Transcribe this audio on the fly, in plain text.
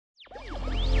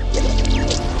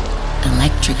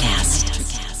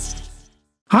Electrocast.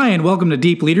 Hi, and welcome to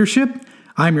Deep Leadership.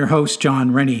 I'm your host,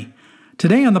 John Rennie.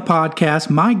 Today on the podcast,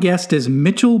 my guest is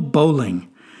Mitchell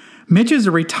Bowling. Mitch is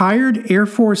a retired Air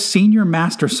Force Senior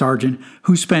Master Sergeant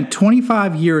who spent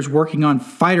 25 years working on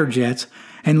fighter jets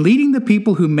and leading the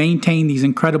people who maintain these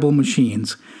incredible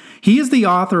machines. He is the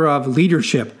author of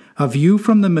Leadership, A View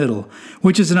from the Middle,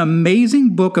 which is an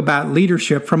amazing book about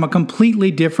leadership from a completely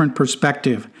different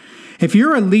perspective. If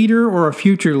you're a leader or a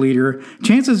future leader,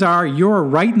 chances are you're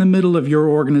right in the middle of your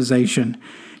organization.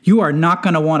 You are not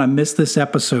going to want to miss this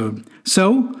episode.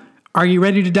 So, are you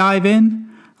ready to dive in?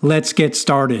 Let's get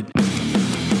started.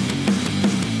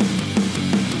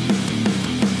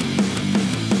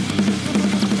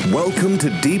 Welcome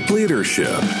to Deep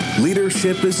Leadership.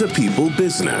 Leadership is a people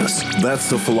business. That's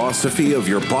the philosophy of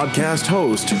your podcast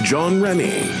host, John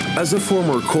Rennie. As a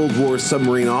former Cold War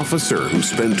submarine officer who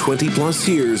spent 20 plus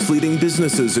years leading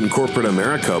businesses in corporate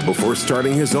America before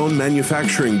starting his own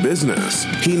manufacturing business,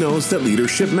 he knows that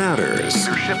leadership matters.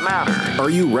 Are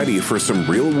you ready for some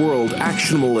real-world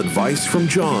actionable advice from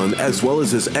John as well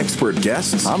as his expert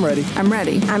guests? I'm ready.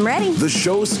 The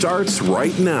show starts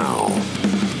right now.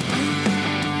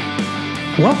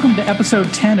 Welcome to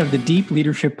episode 10 of the Deep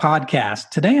Leadership Podcast.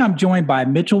 Today I'm joined by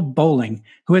Mitchell Bowling,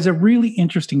 who has a really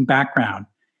interesting background.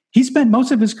 He spent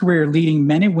most of his career leading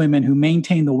men and women who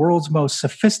maintain the world's most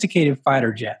sophisticated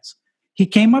fighter jets. He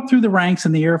came up through the ranks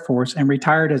in the Air Force and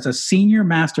retired as a Senior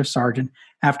Master Sergeant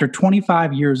after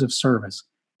 25 years of service.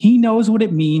 He knows what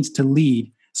it means to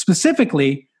lead,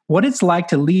 specifically what it's like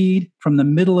to lead from the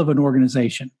middle of an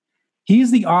organization. He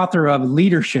is the author of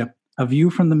Leadership, A View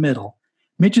from the Middle.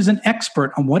 Mitch is an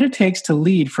expert on what it takes to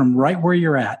lead from right where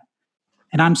you're at.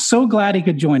 And I'm so glad he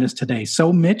could join us today.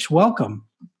 So, Mitch, welcome.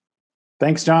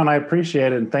 Thanks, John. I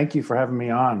appreciate it. And thank you for having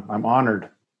me on. I'm honored.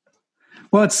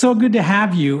 Well, it's so good to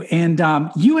have you. And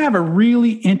you have a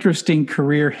really interesting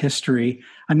career history.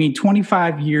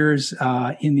 25 years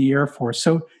in the Air Force.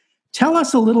 So tell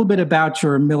us a little bit about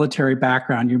your military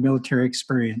background, your military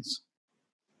experience.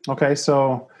 Okay,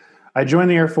 so I joined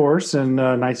the Air Force in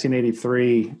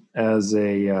 1983 as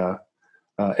a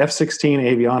F-16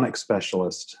 avionics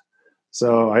specialist.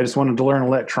 So I just wanted to learn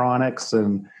electronics,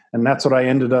 and that's what I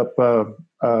ended up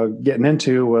getting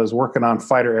into, was working on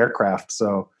fighter aircraft.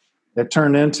 So it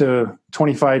turned into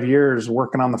 25 years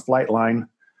working on the flight line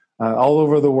all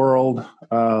over the world,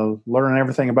 learning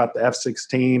everything about the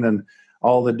F-16 and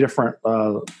all the different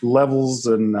levels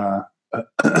and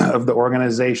of the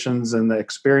organizations and the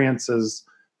experiences.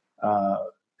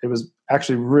 It was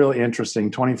actually really interesting.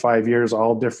 25 years,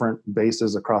 all different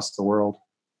bases across the world.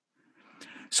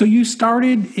 So you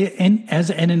started as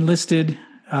an enlisted.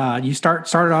 You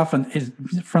started off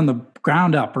from the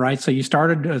ground up, right? So you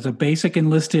started as a basic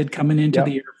enlisted coming into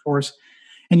the Air Force,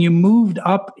 and you moved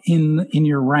up in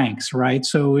your ranks, right?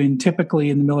 So typically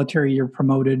in the military, you're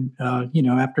promoted,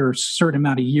 after a certain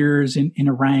amount of years in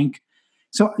a rank.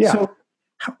 So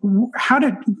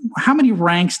how many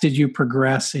ranks did you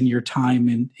progress in your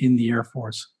time in the Air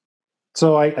Force?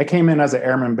 So I came in as an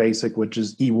airman basic, which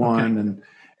is E1,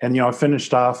 and I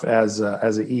finished off as an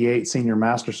E8 senior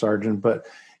master sergeant. But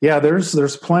yeah,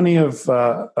 there's plenty of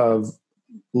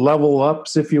level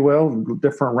ups, if you will,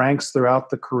 different ranks throughout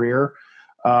the career.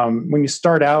 When you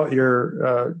start out,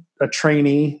 you're a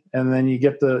trainee, and then you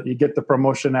get the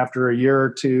promotion after a year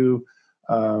or two,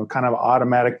 kind of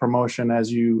automatic promotion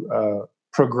as you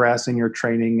progress in your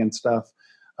training and stuff.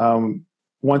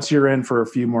 Once you're in for a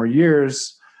few more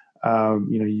years,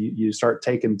 you start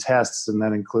taking tests, and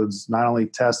that includes not only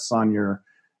tests on your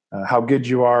how good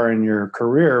you are in your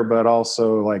career, but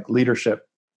also like leadership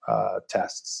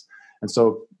tests. And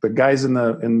so the guys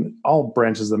in all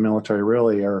branches of the military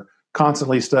really are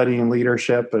constantly studying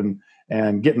leadership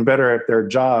and getting better at their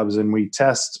jobs, and we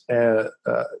test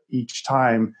each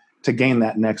time to gain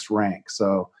that next rank.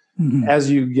 So as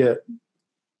you get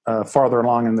farther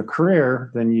along in the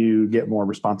career, then you get more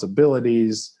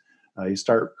responsibilities. You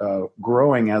start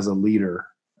growing as a leader,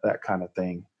 that kind of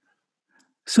thing.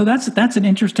 So that's an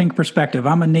interesting perspective.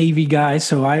 I'm a Navy guy,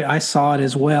 so I saw it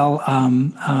as well.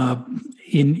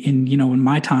 In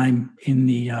my time in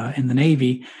the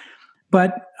Navy,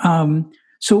 but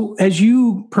so as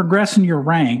you progress in your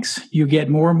ranks, you get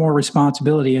more and more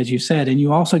responsibility, as you said, and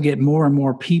you also get more and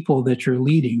more people that you're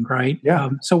leading, right? Yeah.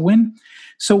 So when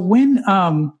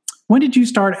did you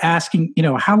start asking?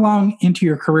 How long into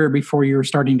your career before you were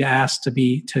starting to ask to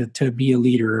be a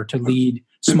leader or to lead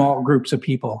small groups of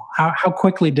people? How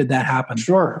quickly did that happen?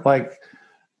 Sure.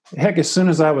 Heck, as soon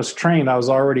as I was trained, I was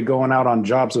already going out on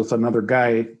jobs with another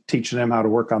guy, teaching him how to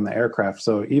work on the aircraft.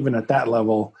 So even at that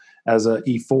level, as a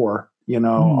E4,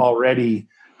 already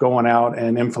going out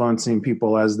and influencing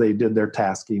people as they did their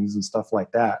taskings and stuff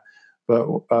like that. But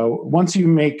once you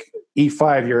make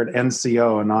E5, you're an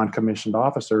NCO, a non-commissioned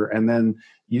officer, and then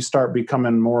you start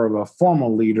becoming more of a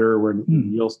formal leader where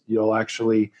you'll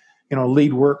actually,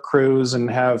 lead work crews and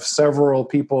have several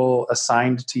people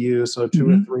assigned to you, so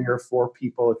 2 or 3 or 4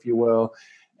 people, if you will.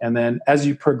 And then as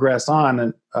you progress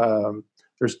on,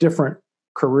 there's different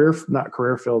not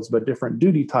career fields, but different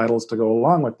duty titles to go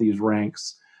along with these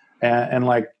ranks. And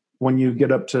like when you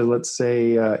get up to, let's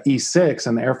say, E6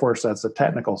 in the Air Force, that's a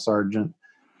technical sergeant.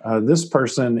 This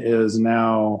person is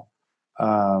now,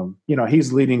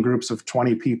 he's leading groups of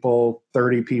 20 people,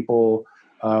 30 people.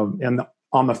 And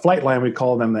on the flight line, we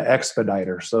call them the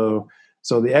expediter. So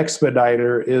the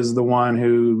expediter is the one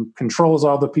who controls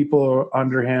all the people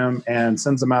under him and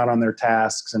sends them out on their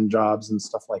tasks and jobs and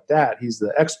stuff like that. He's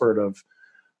the expert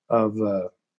of the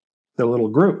little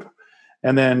group.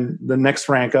 And then the next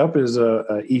rank up is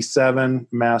a E7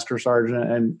 master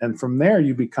sergeant. And from there,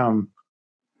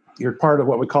 you're part of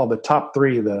what we call the top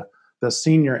 3, the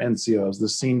senior NCOs, the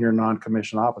senior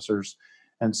non-commissioned officers.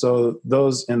 And so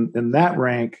those in that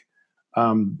rank,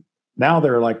 now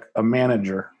they're like a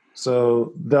manager.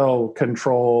 So they'll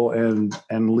control and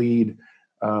lead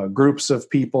groups of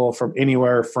people from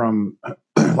anywhere from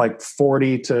like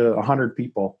 40 to 100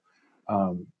 people.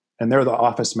 And they're the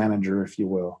office manager, if you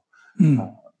will.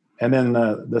 And then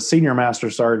the senior master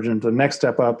sergeant, the next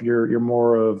step up, you're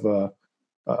more of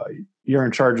you're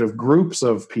in charge of groups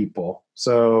of people.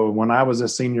 So when I was a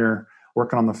senior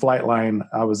working on the flight line,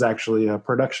 I was actually a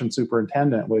production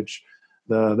superintendent, which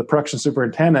the production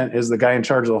superintendent is the guy in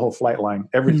charge of the whole flight line.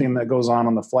 Everything that goes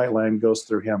on the flight line goes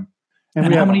through him.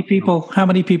 And how many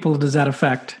people does that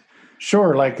affect?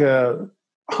 Sure. Like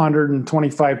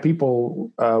 125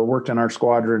 people worked in our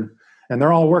squadron, and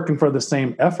they're all working for the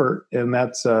same effort. And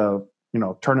that's,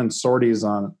 turning sorties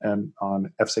on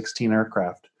F-16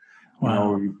 aircraft.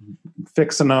 Wow.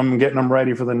 Fixing them, getting them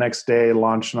ready for the next day,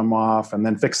 launching them off, and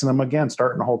then fixing them again,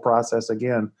 starting the whole process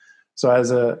again. So as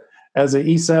a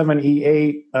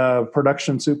E7, E8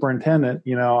 production superintendent,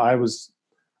 I was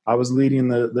leading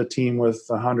the team with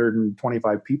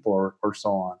 125 people or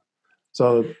so on.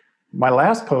 So my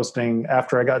last posting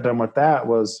after I got done with that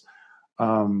was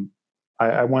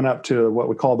I went up to what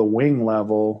we call the wing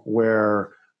level,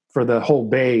 where for the whole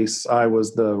base, I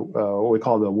was what we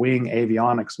call the wing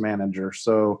avionics manager.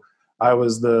 So I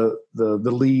was the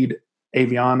lead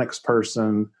avionics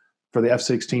person for the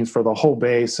F-16s for the whole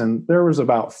base, and there was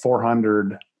about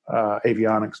 400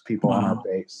 avionics people on our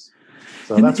base.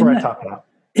 So that's where I top it out.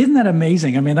 Isn't that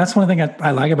amazing? I mean, that's one thing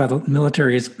I like about the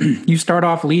military is you start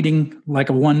off leading like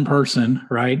a one person,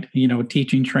 right?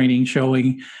 Teaching, training,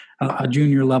 showing a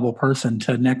junior level person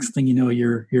to next thing you know,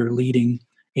 you're leading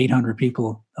 800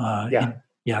 people.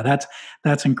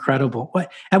 That's incredible.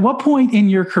 At what point in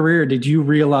your career did you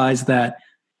realize that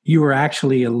you were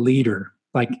actually a leader?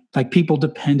 Like people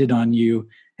depended on you,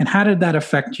 and how did that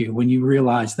affect you when you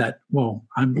realized that, whoa,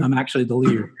 I'm actually the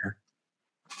leader here?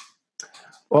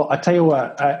 Well, I tell you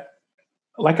what,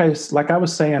 like I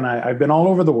was saying, I've been all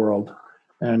over the world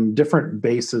and different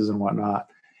bases and whatnot.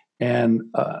 And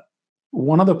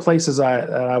one of the places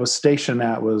I was stationed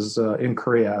at was in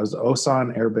Korea. I was at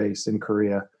Osan Air Base in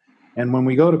Korea. And when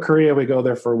we go to Korea, we go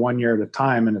there for 1 year at a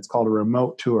time, and it's called a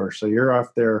remote tour. So you're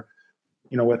off there,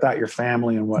 without your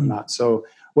family and whatnot. So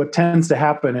what tends to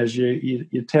happen is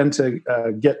you tend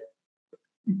to get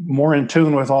more in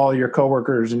tune with all your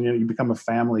coworkers, and you become a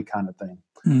family kind of thing.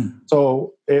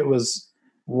 So it was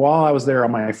while I was there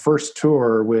on my first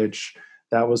tour, which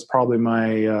that was probably my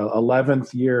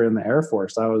 11th year in the Air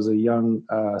Force. I was a young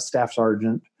staff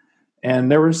sergeant, and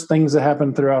there was things that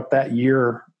happened throughout that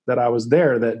year that I was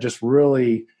there that just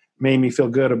really made me feel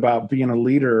good about being a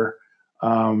leader.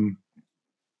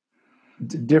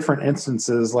 Different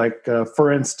instances, like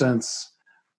for instance,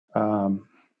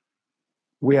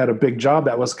 we had a big job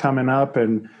that was coming up,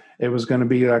 and it was going to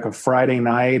be like a Friday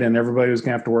night, and everybody was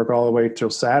going to have to work all the way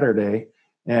till Saturday.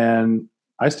 And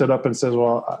I stood up and said,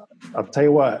 well, I'll tell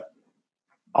you what,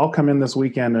 I'll come in this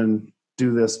weekend and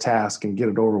do this task and get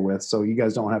it over with, so you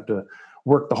guys don't have to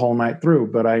work the whole night through.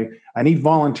 But I need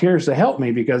volunteers to help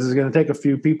me, because it's going to take a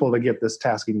few people to get this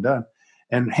tasking done.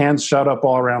 And hands shot up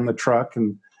all around the truck,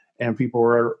 and people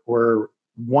were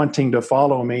wanting to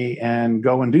follow me and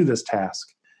go and do this task.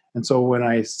 And so when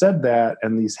I said that,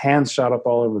 and these hands shot up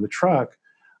all over the truck,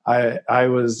 I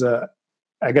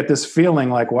got this feeling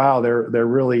like, wow, they're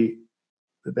really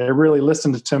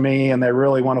listened to me, and they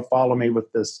really want to follow me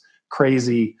with this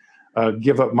crazy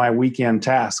give up my weekend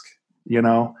task,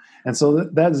 And so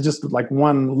that's just like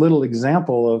one little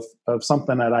example of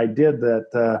something that I did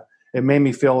that it made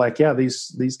me feel like, yeah,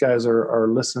 these guys are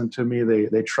listening to me.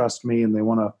 They trust me, and they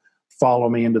want to follow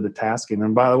me into the tasking.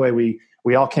 And by the way,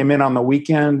 we all came in on the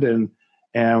weekend,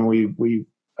 and we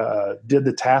did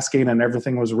the tasking, and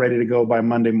everything was ready to go by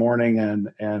Monday morning,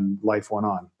 and life went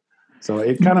on. So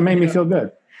it kind of made me feel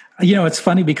good. It's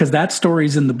funny because that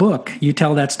story's in the book. You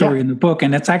tell that story in the book,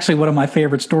 and it's actually one of my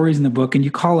favorite stories in the book. And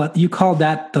you call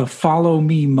that the follow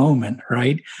me moment,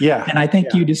 right? Yeah. And I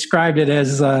think you described it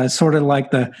as sort of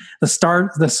like the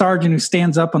sergeant who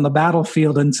stands up on the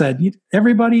battlefield and said,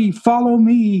 "Everybody follow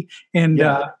me."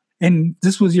 And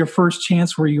this was your first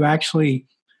chance where you actually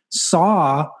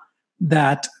saw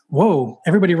that. Whoa!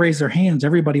 Everybody raised their hands.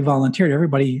 Everybody volunteered.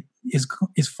 Everybody is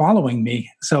following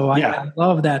me. So I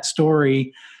love that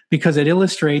story, because it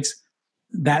illustrates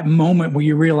that moment where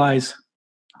you realize,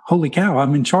 holy cow,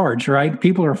 I'm in charge, right?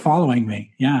 People are following me.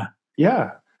 Yeah.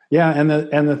 Yeah. Yeah. And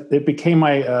it became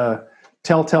my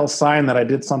telltale sign that I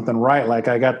did something right. Like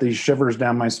I got these shivers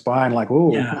down my spine, like,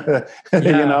 ooh, and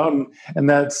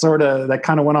that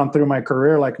kind of went on through my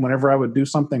career. Like whenever I would do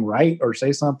something right or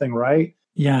say something right,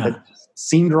 it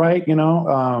seemed right,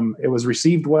 it was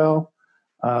received well.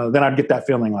 Then I'd get that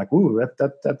feeling like, ooh,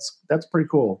 that's pretty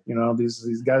cool.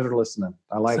 These guys are listening.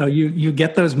 I like it. So you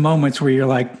get those moments where you're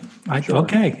like,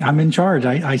 okay, I'm in charge.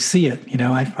 I see it.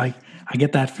 I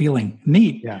get that feeling.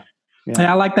 Neat. Yeah.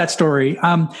 I like that story.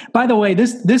 By the way,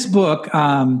 this book,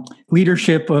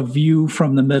 Leadership: A View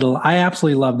from the Middle, I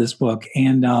absolutely love this book.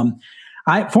 And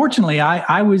I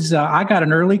got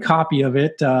an early copy of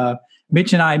it.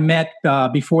 Mitch and I met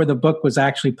before the book was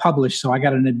actually published, so I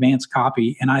got an advance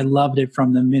copy, and I loved it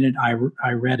from the minute I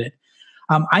read it.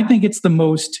 I think it's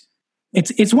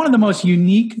it's one of the most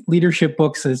unique leadership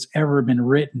books that's ever been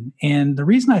written. And the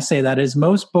reason I say that is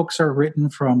most books are written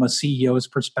from a CEO's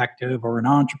perspective, or an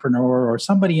entrepreneur, or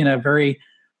somebody in a very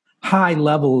high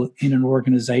level in an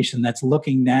organization that's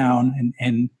looking down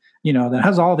and that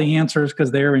has all the answers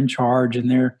because they're in charge and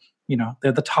they're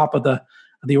the top of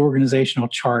the organizational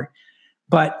chart.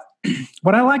 But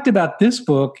what I liked about this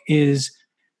book is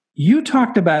you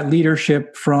talked about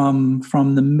leadership from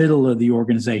the middle of the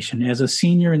organization as a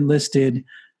senior enlisted,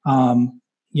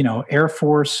 Air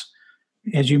Force.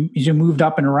 As you moved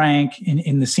up in rank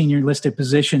in the senior enlisted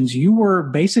positions, you were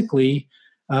basically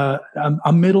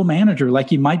a middle manager,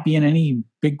 like you might be in any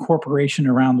big corporation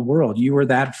around the world. You were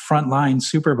that frontline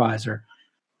supervisor.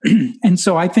 And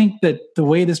so I think that the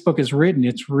way this book is written,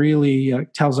 it's really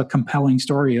tells a compelling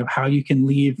story of how you can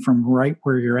lead from right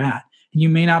where you're at. And you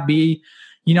may not be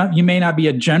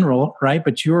a general, right?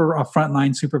 But you're a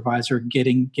frontline supervisor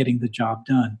getting the job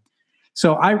done.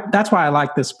 So that's why I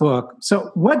like this book.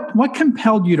 So what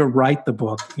compelled you to write the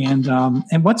book, and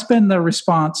what's been the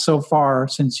response so far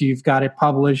since you've got it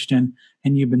published and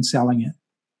you've been selling it?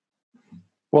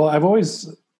 Well, I've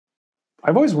always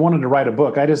wanted to write a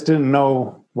book. I just didn't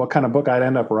know what kind of book I'd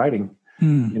end up writing,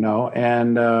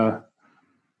 and I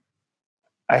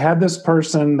had this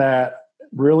person that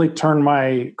really turned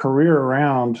my career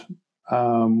around. It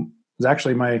was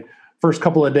actually my first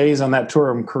couple of days on that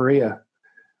tour in Korea.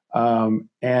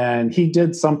 And he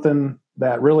did something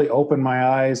that really opened my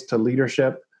eyes to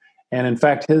leadership. And in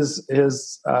fact,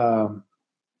 his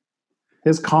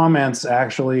comments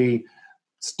actually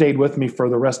stayed with me for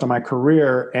the rest of my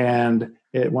career. And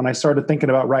when I started thinking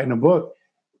about writing a book,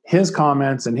 his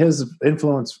comments and his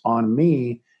influence on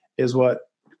me is what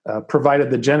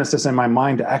provided the genesis in my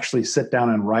mind to actually sit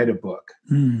down and write a book.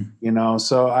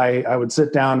 So I would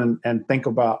sit down and think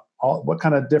about what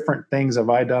kind of different things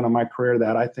have I done in my career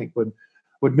that I think would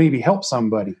maybe help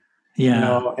somebody.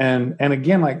 And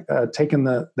again, like taking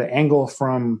the angle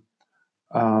from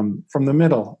the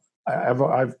middle.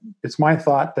 It's my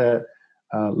thought that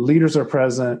leaders are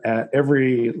present at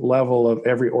every level of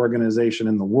every organization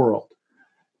in the world,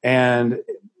 and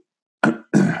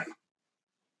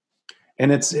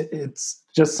it's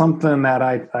just something that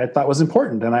I thought was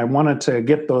important, and I wanted to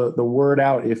get the word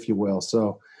out, if you will.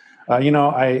 So,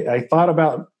 I thought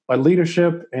about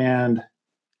leadership, and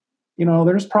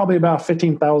there's probably about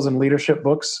 15,000 leadership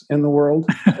books in the world,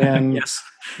 and yes.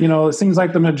 It seems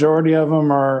like the majority of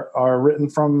them are written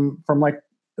from like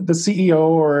the CEO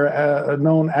or a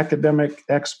known academic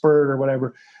expert or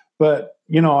whatever. But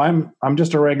I'm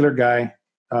just a regular guy.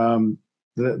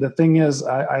 The thing is,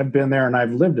 I've been there and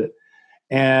I've lived it.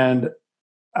 And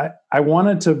I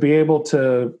wanted to be able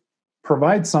to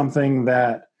provide something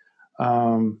that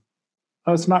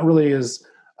it's not really as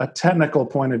a technical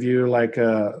point of view, like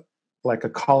a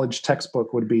college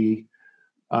textbook would be.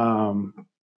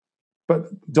 But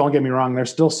don't get me wrong,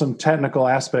 there's still some technical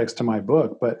aspects to my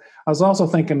book. But I was also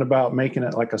thinking about making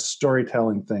it like a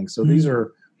storytelling thing. So these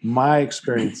are my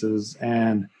experiences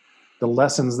and the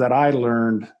lessons that I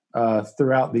learned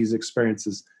throughout these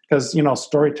experiences. Because,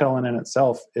 storytelling in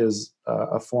itself is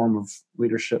a form of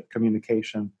leadership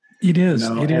communication. It is.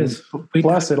 It is.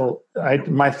 Plus,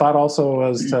 my thought also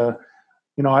was to,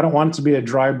 I don't want it to be a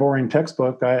dry, boring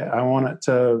textbook. I want it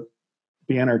to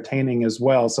be entertaining as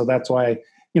well. So that's why,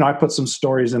 I put some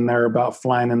stories in there about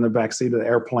flying in the backseat of the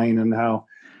airplane and how,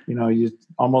 you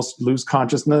almost lose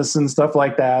consciousness and stuff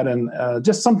like that. And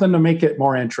just something to make it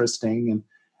more interesting. And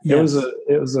yes.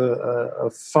 It was a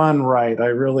fun write. I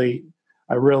really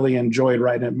enjoyed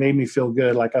writing. It made me feel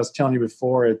good. Like I was telling you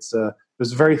before, it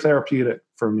was very therapeutic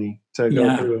for me to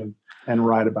go through and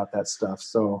write about that stuff.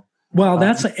 So, well,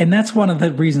 that's one of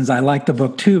the reasons I like the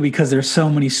book too, because there's so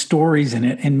many stories in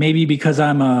it, and maybe because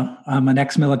I'm an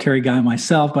ex-military guy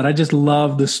myself, but I just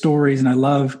love the stories, and I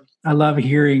love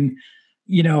hearing.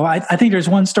 I think there's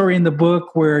one story in the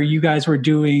book where you guys were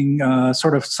doing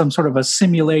some sort of a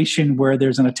simulation where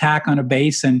there's an attack on a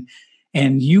base, and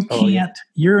you can't.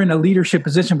 You're in a leadership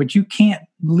position, but you can't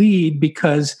lead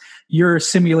because you're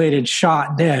simulated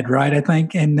shot dead, right? I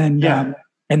think, and then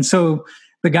and so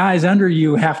the guys under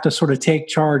you have to sort of take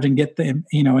charge and get them,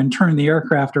 and turn the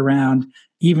aircraft around,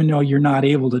 even though you're not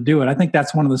able to do it. I think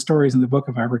that's one of the stories in the book,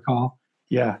 if I recall.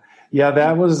 Yeah,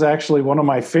 that was actually one of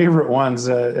my favorite ones.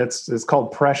 It's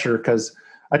called Pressure, because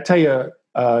I tell you,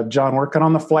 John, working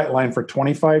on the flight line for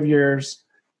 25 years,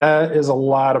 that is a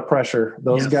lot of pressure.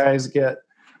 Those guys get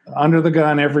under the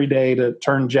gun every day to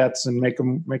turn jets and make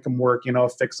them work,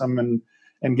 fix them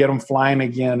and get them flying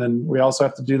again. And we also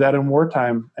have to do that in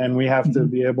wartime, and we have to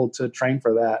be able to train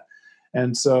for that.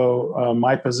 And so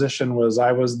my position was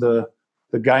I was the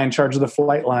guy in charge of the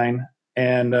flight line,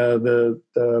 and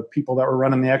the people that were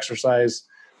running the exercise,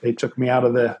 they took me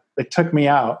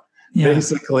out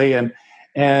basically.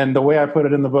 And the way I put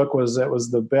it in the book was it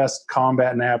was the best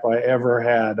combat nap I ever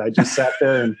had. I just sat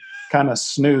there and kind of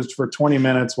snoozed for 20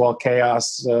 minutes while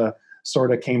chaos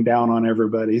sort of came down on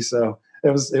everybody. So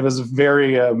it was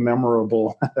very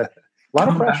memorable. A lot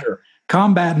of pressure.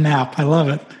 Combat nap. I love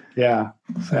it. Yeah.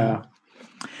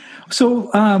 So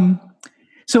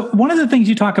one of the things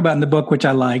you talk about in the book, which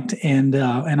I liked and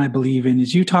I believe in,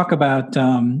 is you talk about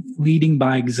leading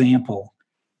by example.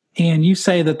 And you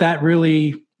say that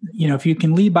really, if you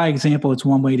can lead by example, it's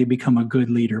one way to become a good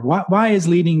leader. Why is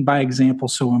leading by example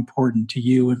so important to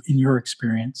you in your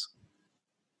experience?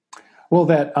 Well,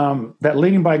 that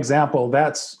leading by example,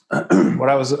 that's what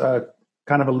I was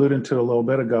kind of alluding to a little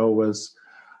bit ago, was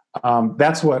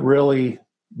that's what really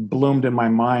bloomed in my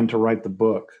mind to write the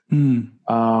book.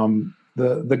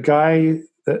 The guy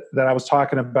that I was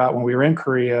talking about when we were in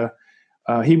Korea,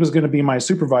 he was going to be my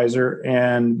supervisor,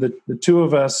 and the two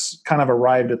of us kind of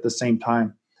arrived at the same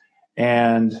time.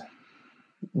 And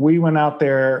we went out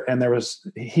there, and there was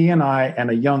he and I and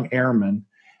a young airman,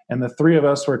 and the three of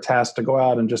us were tasked to go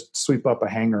out and just sweep up a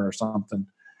hangar or something.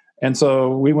 And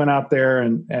so we went out there,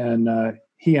 and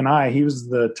he was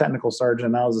the technical sergeant,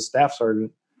 and I was the staff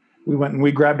sergeant. We went and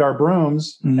we grabbed our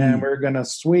brooms, and we were going to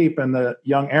sweep, and the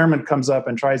young airman comes up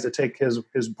and tries to take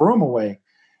his broom away.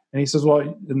 And he says,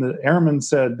 and the airman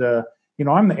said,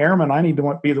 I'm the airman. I need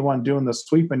to be the one doing the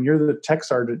sweep, and you're the tech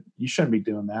sergeant. You shouldn't be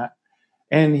doing that.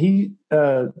 And he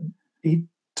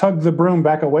tugged the broom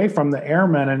back away from the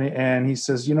airman, and he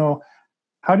says,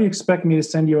 how do you expect me to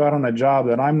send you out on a job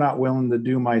that I'm not willing to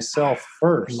do myself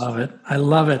first? I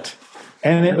love it.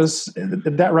 And it was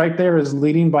that right there is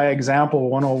leading by example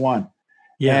 101.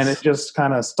 Yes. And it just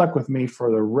kind of stuck with me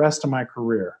for the rest of my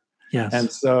career. Yes.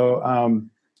 And so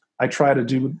I try to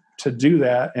do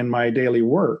that in my daily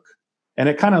work. And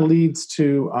it kind of leads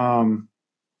to,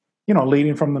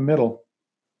 leading from the middle.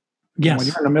 Yes. When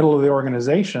you're in the middle of the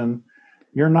organization,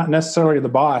 you're not necessarily the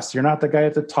boss. You're not the guy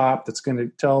at the top that's going to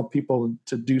tell people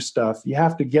to do stuff. You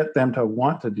have to get them to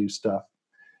want to do stuff,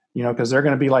 because they're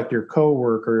going to be like your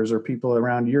coworkers or people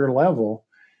around your level.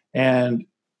 And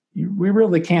we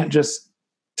really can't just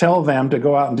tell them to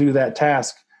go out and do that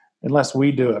task unless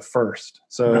we do it first.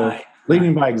 So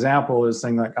leading by example is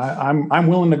saying like, I'm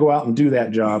willing to go out and do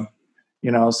that job,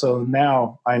 so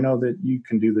now I know that you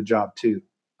can do the job too.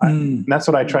 And that's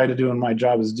what I try to do in my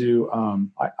job is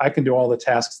I can do all the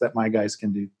tasks that my guys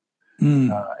can do.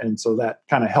 And so that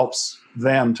kind of helps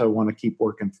them to want to keep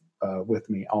working with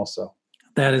me also.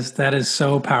 That is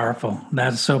so powerful.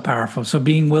 That is so powerful. So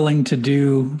being willing to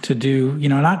do,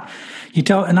 not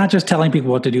just telling people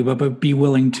what to do, but be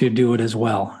willing to do it as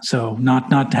well. So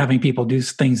not having people do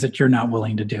things that you're not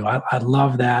willing to do. I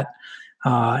love that.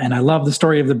 And I love the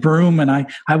story of the broom. And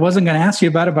I wasn't going to ask you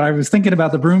about it, but I was thinking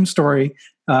about the broom story.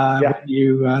 Then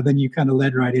you kind of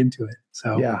led right into it.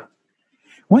 So yeah.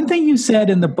 One thing you said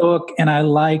in the book, and I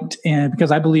liked, and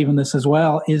because I believe in this as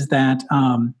well, is that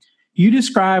you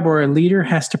describe where a leader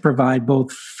has to provide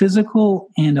both physical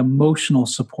and emotional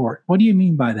support. What do you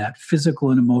mean by that,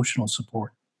 physical and emotional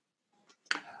support?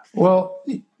 Well,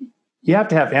 you have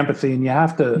to have empathy, and you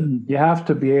have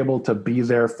to be able to be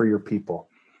there for your people.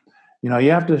 You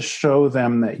have to show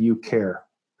them that you care.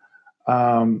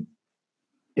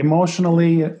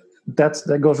 Emotionally,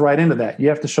 that goes right into that. You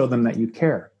have to show them that you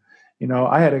care.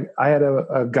 I had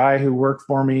a guy who worked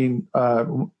for me in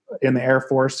the Air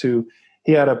Force who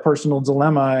he had a personal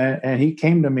dilemma, and he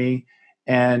came to me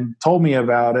and told me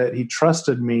about it. He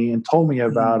trusted me and told me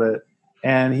about it,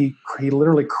 and he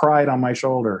literally cried on my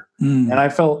shoulder, and I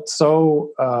felt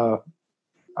so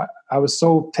I was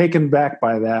so taken back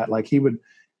by that. Like he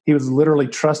was literally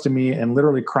trusting me and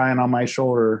literally crying on my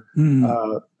shoulder,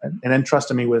 and then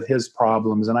trusting me with his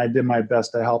problems, and I did my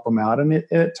best to help him out, and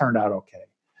it turned out okay.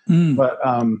 But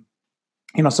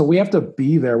so we have to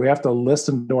be there. We have to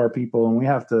listen to our people, and we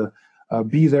have to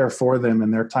be there for them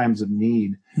in their times of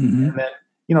need. And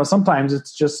then, sometimes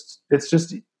it's just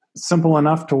simple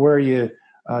enough to where you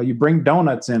bring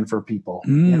donuts in for people.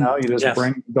 You just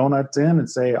bring donuts in and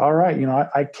say, all right,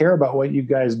 I care about what you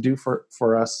guys do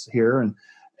for us here.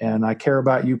 And I care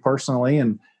about you personally.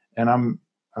 And I'm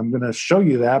going to show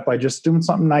you that by just doing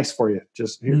something nice for you.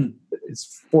 Just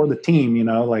it's for the team,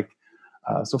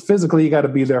 so physically you got to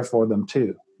be there for them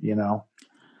too,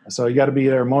 So you got to be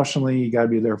there emotionally, you got to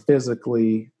be there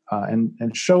physically,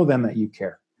 and show them that you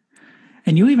care.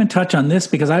 And you even touch on this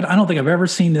because I don't think I've ever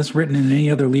seen this written in any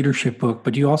other leadership book,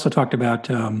 but you also talked about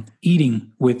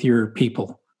eating with your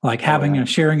people, like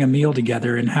sharing a meal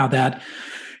together, and how that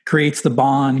creates the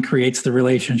bond, creates the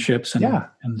relationships.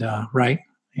 Right.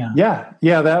 Yeah.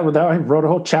 I wrote a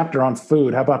whole chapter on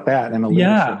food. How about that in a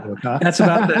leadership book? Huh? That's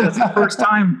the first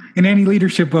time in any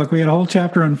leadership book we had a whole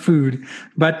chapter on food.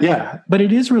 But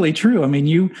it is really true. I mean,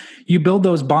 you build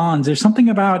those bonds. There's something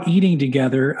about eating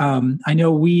together. I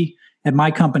know at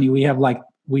my company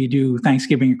we do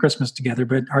Thanksgiving and Christmas together,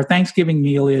 but our Thanksgiving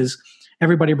meal is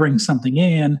everybody brings something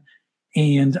in,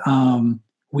 and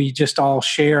we just all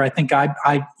share. I think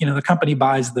the company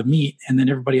buys the meat, and then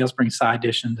everybody else brings side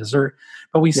dish and dessert.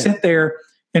 But we sit there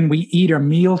and we eat a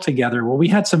meal together. Well, we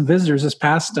had some visitors this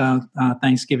past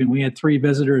Thanksgiving. We had 3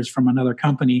 visitors from another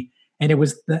company, and it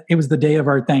was the day of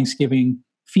our Thanksgiving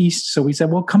feast. So we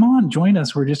said, "Well, come on, join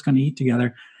us. We're just going to eat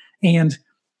together." And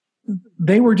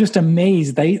they were just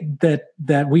amazed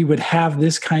that we would have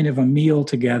this kind of a meal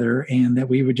together, and that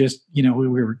we would just, we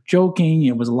were joking.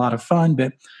 It was a lot of fun,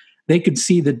 but they could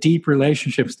see the deep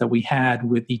relationships that we had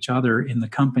with each other in the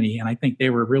company. And I think they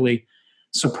were really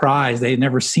surprised. They had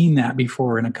never seen that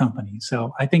before in a company.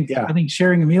 So I think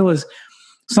sharing a meal is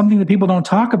something that people don't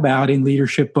talk about in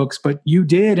leadership books, but you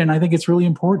did. And I think it's really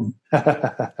important.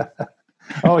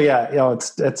 Oh yeah.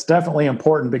 It's definitely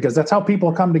important because that's how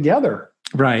people come together.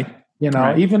 Right.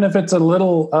 Even if it's a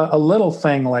little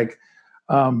thing like,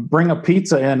 bring a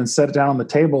pizza in and set it down on the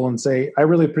table and say, I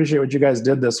really appreciate what you guys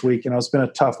did this week. It's been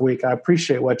a tough week. I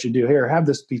appreciate what you do. Here, have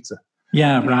this pizza.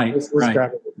 Yeah. Right. Let's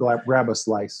grab a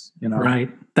slice, Right.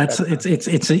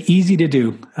 It's easy to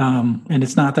do. And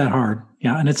it's not that hard.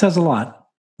 Yeah. And it says a lot.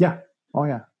 Yeah. Oh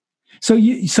yeah. So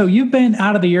you've been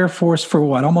out of the Air Force for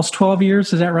what? Almost 12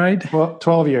 years. Is that right? Well,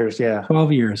 12 years. Yeah.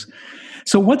 12 years.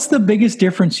 So what's the biggest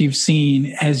difference you've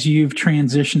seen as you've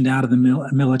transitioned out of the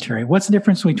military? What's the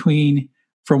difference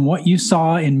from what you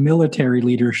saw in military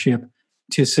leadership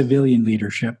to civilian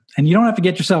leadership? And you don't have to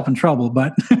get yourself in trouble,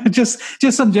 but just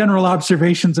some general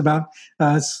observations about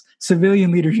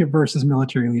civilian leadership versus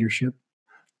military leadership.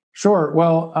 Sure.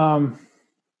 Well,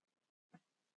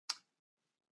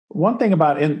 one thing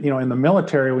about in the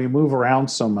military, we move around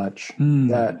so much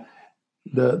that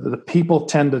the people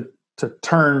tend to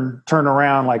turn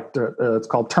around, like it's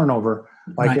called turnover,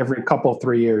 like every couple,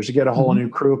 3 years, you get a whole new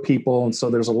crew of people. And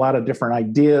so there's a lot of different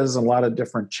ideas, and a lot of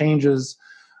different changes,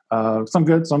 some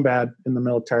good, some bad in the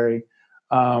military.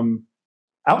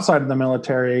 Outside of the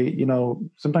military,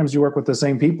 sometimes you work with the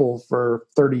same people for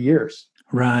 30 years.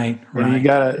 Right. And you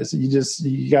gotta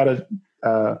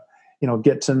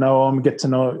get to know them,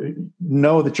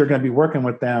 know that you're going to be working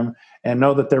with them, and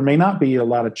know that there may not be a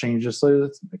lot of changes. So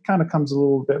it kind of comes a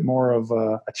little bit more of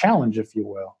a challenge, if you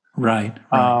will. Right.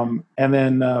 And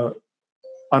then,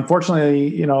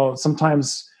 unfortunately,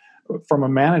 sometimes from a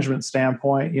management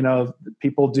standpoint,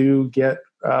 people do get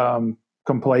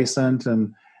complacent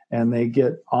and they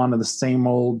get onto the same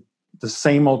old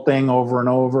thing over and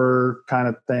over kind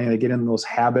of thing. They get into those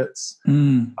habits.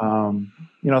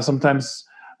 Sometimes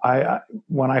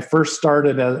when I first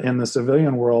started in the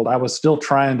civilian world, I was still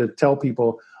trying to tell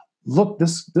people, look,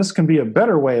 this can be a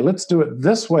better way. Let's do it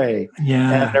this way.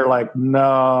 Yeah. And they're like,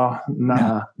 no.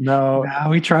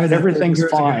 We tried that. Everything's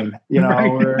fine.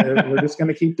 Right. we're just going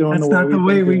to keep doing that's the not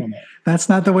way we've been doing it. That's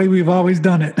not the way we've always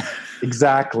done it.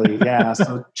 Exactly. Yeah.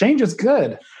 So change is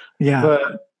good. Yeah.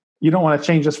 But you don't want to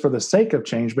change just for the sake of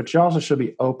change, but you also should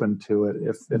be open to it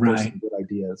if there's some good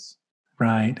ideas.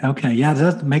 Right. Okay. Yeah,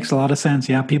 that makes a lot of sense.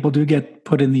 Yeah, people do get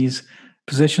put in these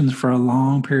positions for a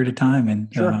long period of time,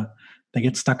 and they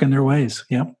get stuck in their ways.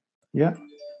 Yep. Yeah.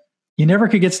 You never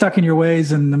could get stuck in your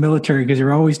ways in the military because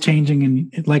you're always changing.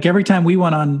 And like every time we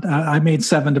went on, I made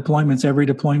 7 deployments. Every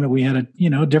deployment we had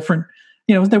a different.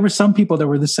 There were some people that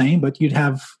were the same, but you'd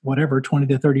have 20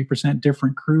 to 30%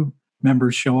 different crew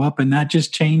members show up, and that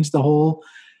just changed the whole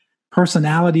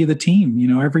personality of the team.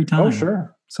 Every time. Oh,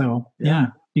 sure. So yeah.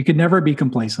 You could never be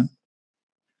complacent.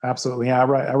 Absolutely. Yeah,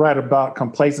 I write about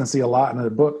complacency a lot in the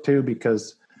book too,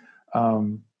 because,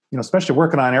 especially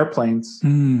working on airplanes,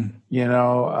 you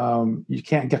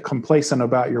can't get complacent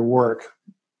about your work,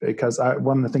 because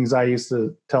one of the things I used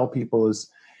to tell people is,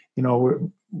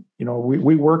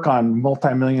 we work on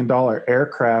multi-million-dollar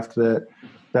aircraft that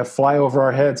fly over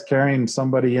our heads carrying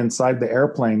somebody inside the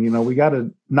airplane. We got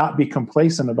to not be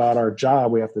complacent about our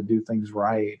job. We have to do things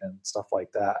right and stuff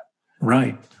like that.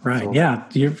 Right. So, yeah.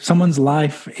 Someone's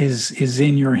life is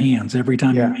in your hands every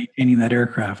time you're maintaining that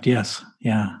aircraft. Yes.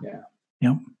 Yeah.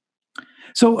 Yep.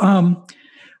 So,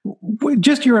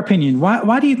 just your opinion.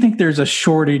 Why do you think there's a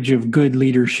shortage of good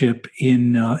leadership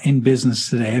in business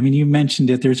today? I mean, you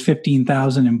mentioned it. There's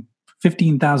 15,000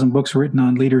 books written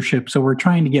on leadership. So we're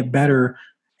trying to get better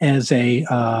as in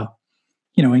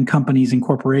companies and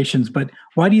corporations. But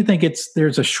why do you think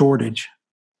there's a shortage?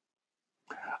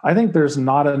 I think there's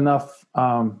not enough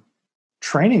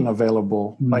training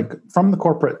available, like from the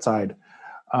corporate side.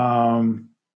 From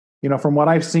what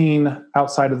I've seen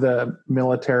outside of the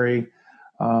military,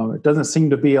 it doesn't seem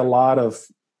to be a lot of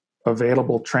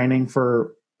available training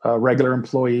for regular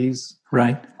employees.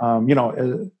 Right.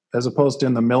 As opposed to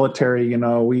in the military,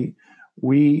 we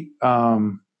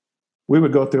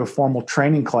would go through a formal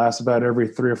training class about every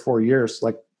 3 or 4 years.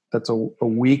 Like that's a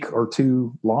week or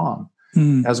 2 long.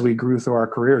 As we grew through our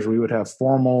careers, we would have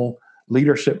formal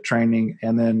leadership training.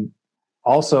 And then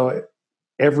also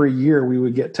every year we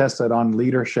would get tested on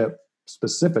leadership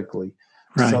specifically,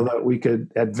 so that we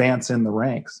could advance in the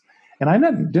ranks. And I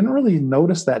didn't really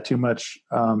notice that too much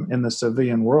in the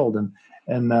civilian world.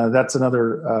 And that's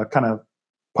another kind of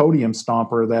podium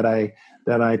stomper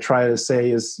that I try to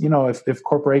say is, if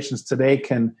corporations today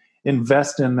can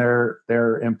invest in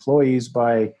their employees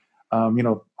by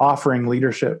offering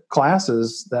leadership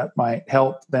classes that might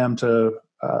help them to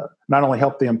not only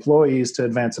help the employees to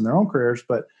advance in their own careers,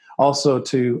 but also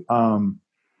to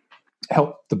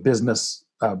help the business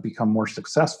become more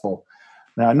successful.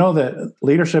 Now, I know that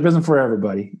leadership isn't for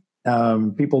everybody.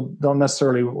 People don't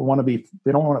necessarily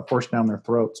they don't want it forced down their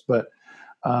throats. But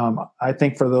I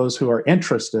think for those who are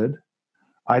interested,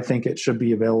 I think it should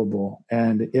be available.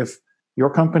 And if your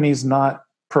company's not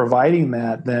providing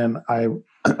that, then I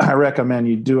recommend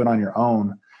you do it on your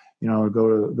own. Go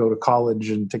to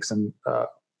college and take some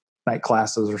night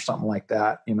classes or something like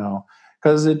that.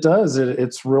 Because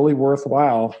it's really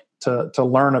worthwhile to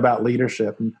learn about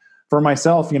leadership. And for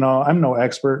myself, I'm no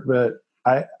expert, but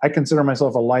I consider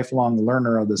myself a lifelong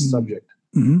learner of this subject.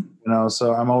 Mm-hmm.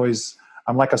 So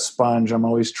I'm like a sponge. I'm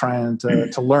always trying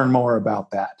to learn more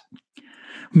about that.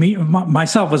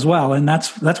 Myself as well, and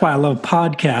that's why I love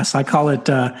podcasts. I call it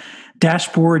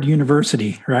Dashboard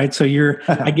University, right? So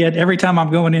I get every time I'm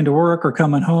going into work or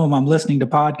coming home, I'm listening to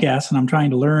podcasts and I'm trying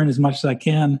to learn as much as I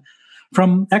can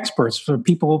from experts, from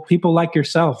people like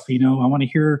yourself. I want to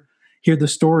hear the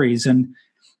stories, and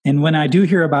when I do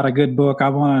hear about a good book, I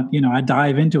want to I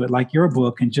dive into it like your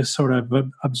book and just sort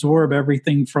of absorb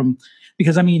everything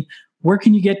because where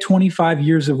can you get 25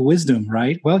 years of wisdom,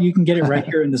 right? Well, you can get it right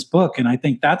here in this book. And I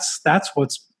think that's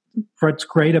what's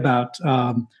great about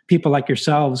people like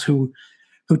yourselves who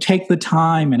take the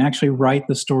time and actually write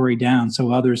the story down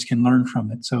so others can learn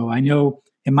from it. So I know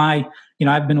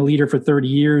I've been a leader for 30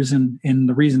 years, and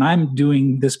the reason I'm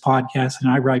doing this podcast and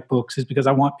I write books is because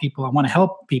I want to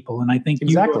help people. And I think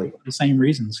exactly you the same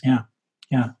reasons. Yeah.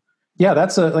 Yeah. Yeah,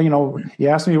 that's you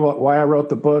asked me why I wrote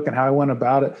the book and how I went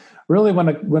about it. Really, when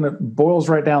it boils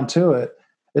right down to it,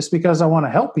 it's because I want to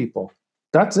help people.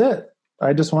 That's it.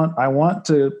 I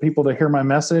want people to hear my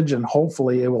message, and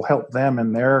hopefully it will help them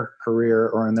in their career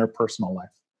or in their personal life.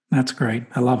 That's great.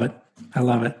 I love it.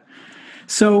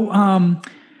 So,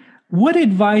 what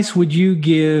advice would you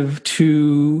give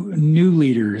to new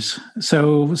leaders?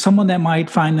 So someone that might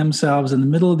find themselves in the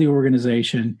middle of the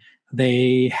organization,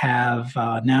 They have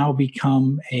now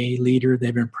become a leader.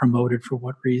 They've been promoted for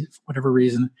whatever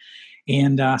reason.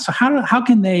 And so how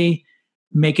can they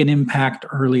make an impact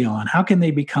early on? How can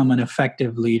they become an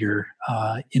effective leader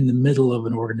in the middle of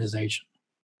an organization?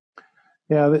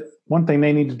 Yeah, one thing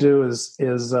they need to do is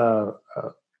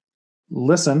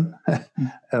listen.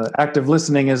 Active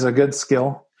listening is a good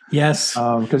skill. Yes,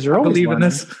 because you're always believe learning. in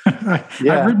this.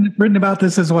 I've written about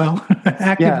this as well.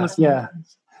 Active listening. Yeah.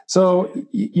 So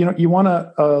you want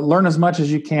to learn as much as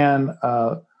you can.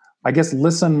 I guess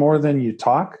listen more than you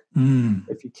talk,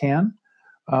 if you can,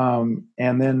 and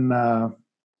then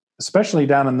especially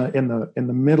down in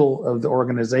the middle of the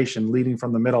organization, leading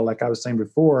from the middle, like I was saying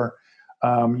before,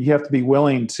 you have to be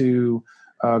willing to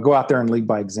go out there and lead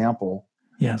by example.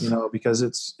 Yes, because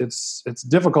it's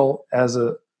difficult as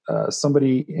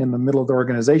somebody in the middle of the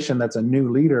organization that's a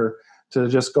new leader to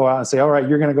just go out and say, all right,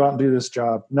 you're going to go out and do this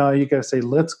job. No, you got to say,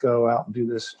 let's go out and do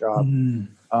this job.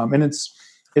 And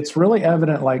it's really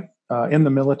evident, like in the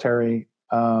military,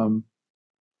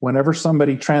 whenever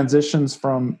somebody transitions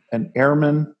from an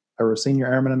airman or a senior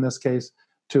airman in this case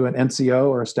to an NCO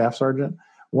or a staff sergeant,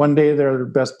 one day they're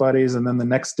best buddies, and then the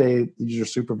next day he's your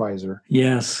supervisor.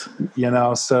 Yes.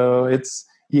 So it's,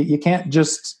 you can't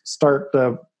just start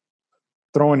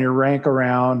throwing your rank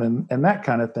around and that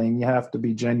kind of thing. You have to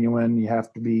be genuine. You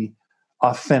have to be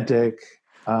authentic.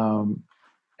 And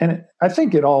I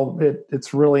think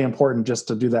it's really important just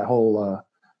to do that whole,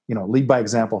 lead by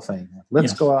example thing.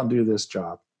 Let's go out and do this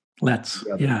job. Let's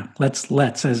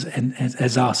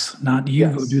as us, not you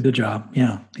who do the job.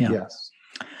 Yeah. Yes.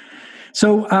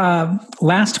 So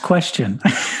last question.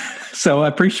 So I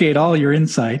appreciate all your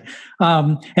insight.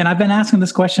 And I've been asking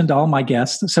this question to all my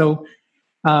guests. So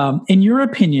in your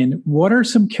opinion, what are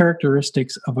some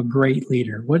characteristics of a great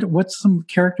leader? What's some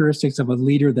characteristics of a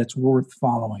leader that's worth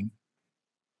following?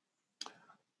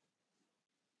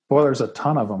 Boy, there's a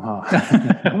ton of them,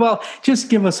 huh? Well, just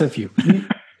give us a few.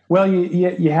 Well,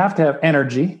 you have to have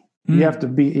energy. You have to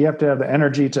have the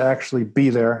energy to actually be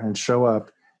there and show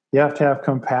up. You have to have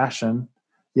compassion.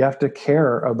 You have to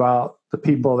care about the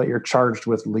people that you're charged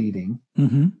with leading.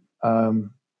 You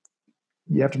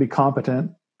have to be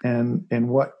competent in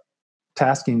what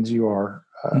taskings you are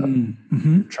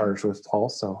charged with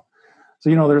also.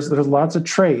 So, there's lots of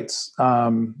traits.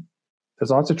 There's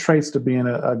lots of traits to being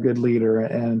a good leader.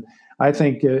 And I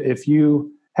think if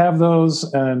you have those,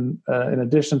 and in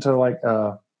addition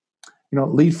to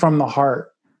lead from the heart,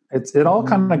 it all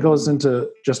kind of goes into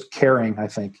just caring. I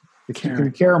think if you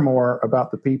can care more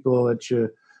about the people that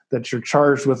you're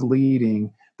charged with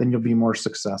leading, then you'll be more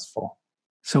successful.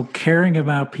 So caring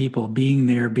about people, being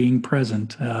there, being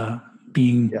present,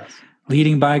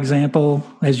 leading by example,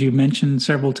 as you mentioned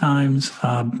several times,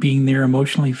 being there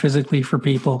emotionally, physically for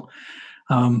people.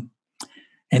 And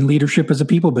leadership is a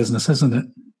people business, isn't it?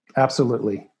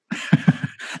 Absolutely.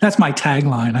 That's my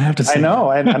tagline, I have to say. I know,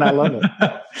 and I love it.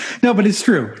 No, but it's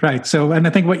true, right? So, and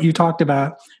I think what you talked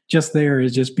about just there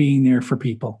is just being there for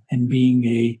people and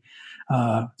being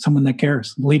someone that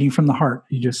cares, leading from the heart.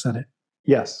 You just said it.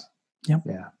 Yes. Yep.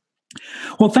 Yeah.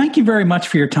 Well, thank you very much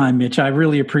for your time, Mitch. I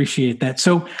really appreciate that.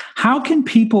 So how can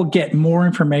people get more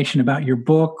information about your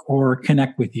book or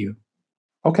connect with you?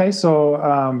 Okay. So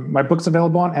my book's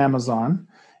available on Amazon.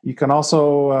 You can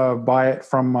also buy it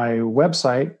from my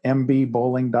website,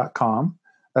 mbbowling.com.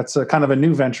 That's a kind of a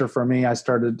new venture for me. I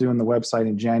started doing the website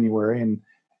in January, and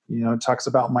it talks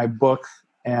about my book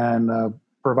and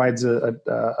provides a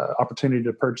opportunity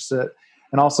to purchase it.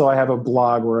 And also, I have a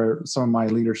blog where some of my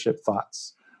leadership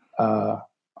thoughts are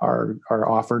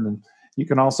offered. And you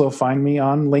can also find me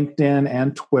on LinkedIn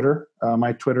and Twitter.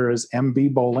 My Twitter is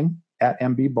mbbowling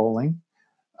 @mbbowling.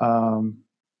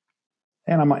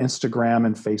 And I'm on Instagram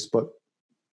and Facebook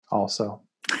also.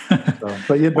 But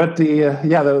the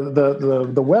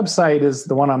website is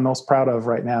the one I'm most proud of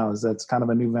right now. Is that's kind of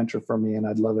a new venture for me, and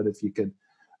I'd love it if you could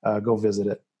go visit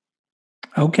it.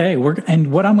 Okay,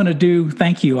 and what I'm going to do,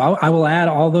 thank you. I will add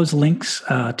all those links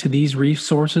to these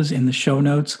resources in the show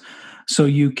notes, so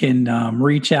you can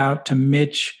reach out to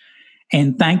Mitch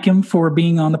and thank him for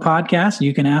being on the podcast.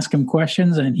 You can ask him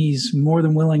questions, and he's more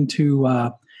than willing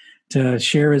to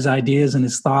share his ideas and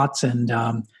his thoughts. And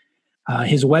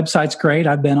his website's great.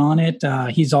 I've been on it.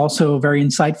 He's also very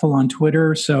insightful on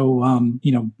Twitter. So,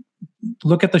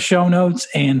 look at the show notes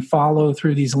and follow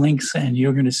through these links, and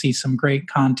you're going to see some great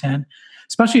content,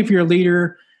 especially if you're a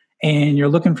leader and you're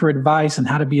looking for advice on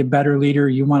how to be a better leader.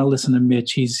 You want to listen to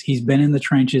Mitch. He's been in the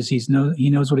trenches. He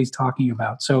knows what he's talking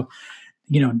about. So,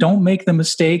 don't make the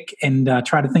mistake and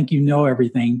try to think you know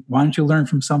everything. Why don't you learn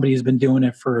from somebody who's been doing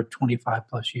it for 25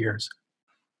 plus years?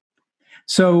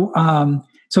 So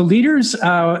So leaders,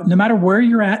 no matter where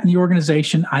you're at in the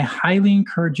organization, I highly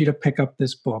encourage you to pick up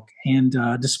this book. And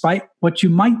despite what you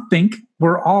might think,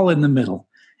 we're all in the middle.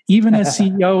 Even as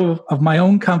CEO of my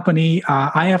own company,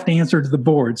 I have to answer to the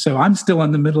board. So I'm still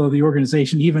in the middle of the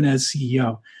organization, even as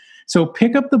CEO. So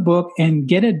pick up the book and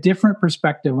get a different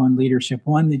perspective on leadership,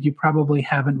 one that you probably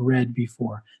haven't read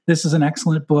before. This is an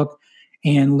excellent book,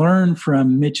 and learn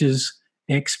from Mitch's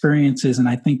experiences. And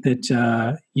I think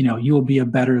that, you will be a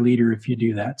better leader if you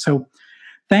do that. So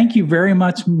thank you very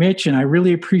much, Mitch. And I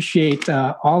really appreciate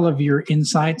all of your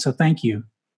insight. So thank you.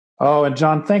 Oh, and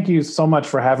John, thank you so much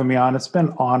for having me on. It's been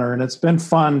an honor and it's been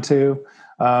fun too.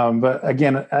 But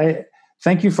again, I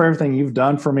thank you for everything you've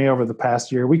done for me over the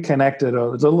past year. We connected a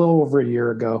little over a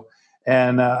year ago,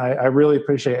 and I really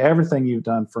appreciate everything you've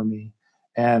done for me.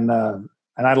 And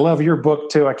I love your book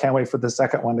too. I can't wait for the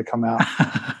second one to come out.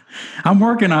 I'm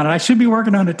working on it. I should be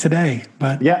working on it today,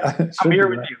 but yeah, I'm here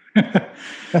with you.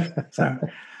 So,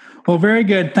 well, very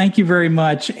good. Thank you very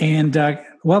much. And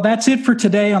that's it for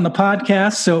today on the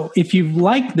podcast. So if you've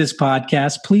liked this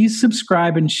podcast, please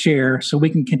subscribe and share so we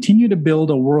can continue to build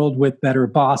a world with better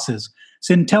bosses.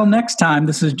 So until next time,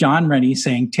 this is John Rennie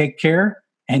saying take care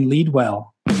and lead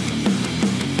well.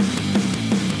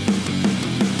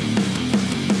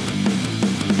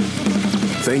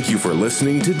 Thank you for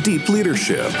listening to Deep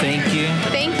Leadership. Thank you.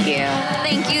 Thank you.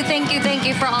 Thank you, thank you, thank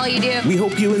you for all you do. We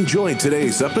hope you enjoyed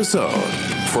today's episode.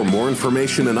 For more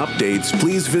information and updates,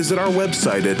 please visit our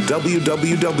website at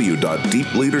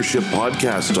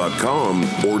www.deepleadershippodcast.com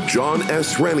or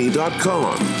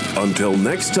johnsrennie.com. Until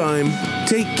next time,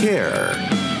 take care.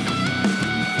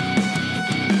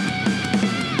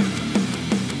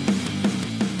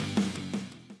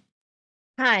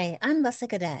 Hi, I'm Leslie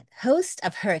Godet, host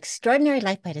of Her Extraordinary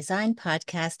Life by Design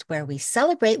podcast, where we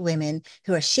celebrate women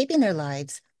who are shaping their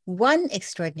lives one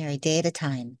extraordinary day at a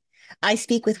time. I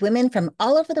speak with women from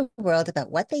all over the world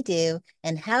about what they do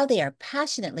and how they are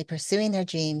passionately pursuing their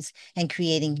dreams and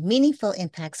creating meaningful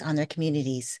impacts on their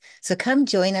communities. So come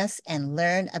join us and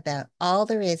learn about all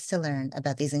there is to learn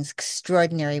about these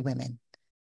extraordinary women.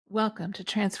 Welcome to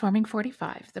Transforming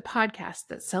 45, the podcast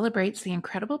that celebrates the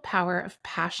incredible power of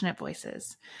passionate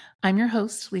voices. I'm your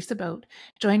host, Lisa Boat.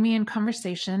 Join me in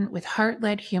conversation with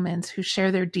heart-led humans who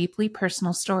share their deeply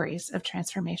personal stories of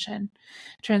transformation.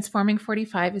 Transforming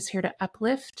 45 is here to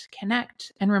uplift,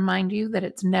 connect, and remind you that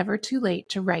it's never too late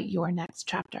to write your next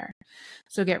chapter.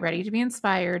 So get ready to be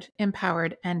inspired,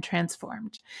 empowered, and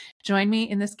transformed. Join me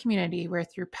in this community where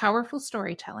through powerful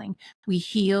storytelling, we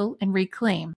heal and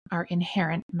reclaim our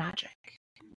inherent magic.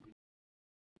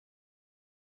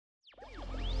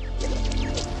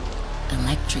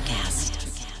 Electricast.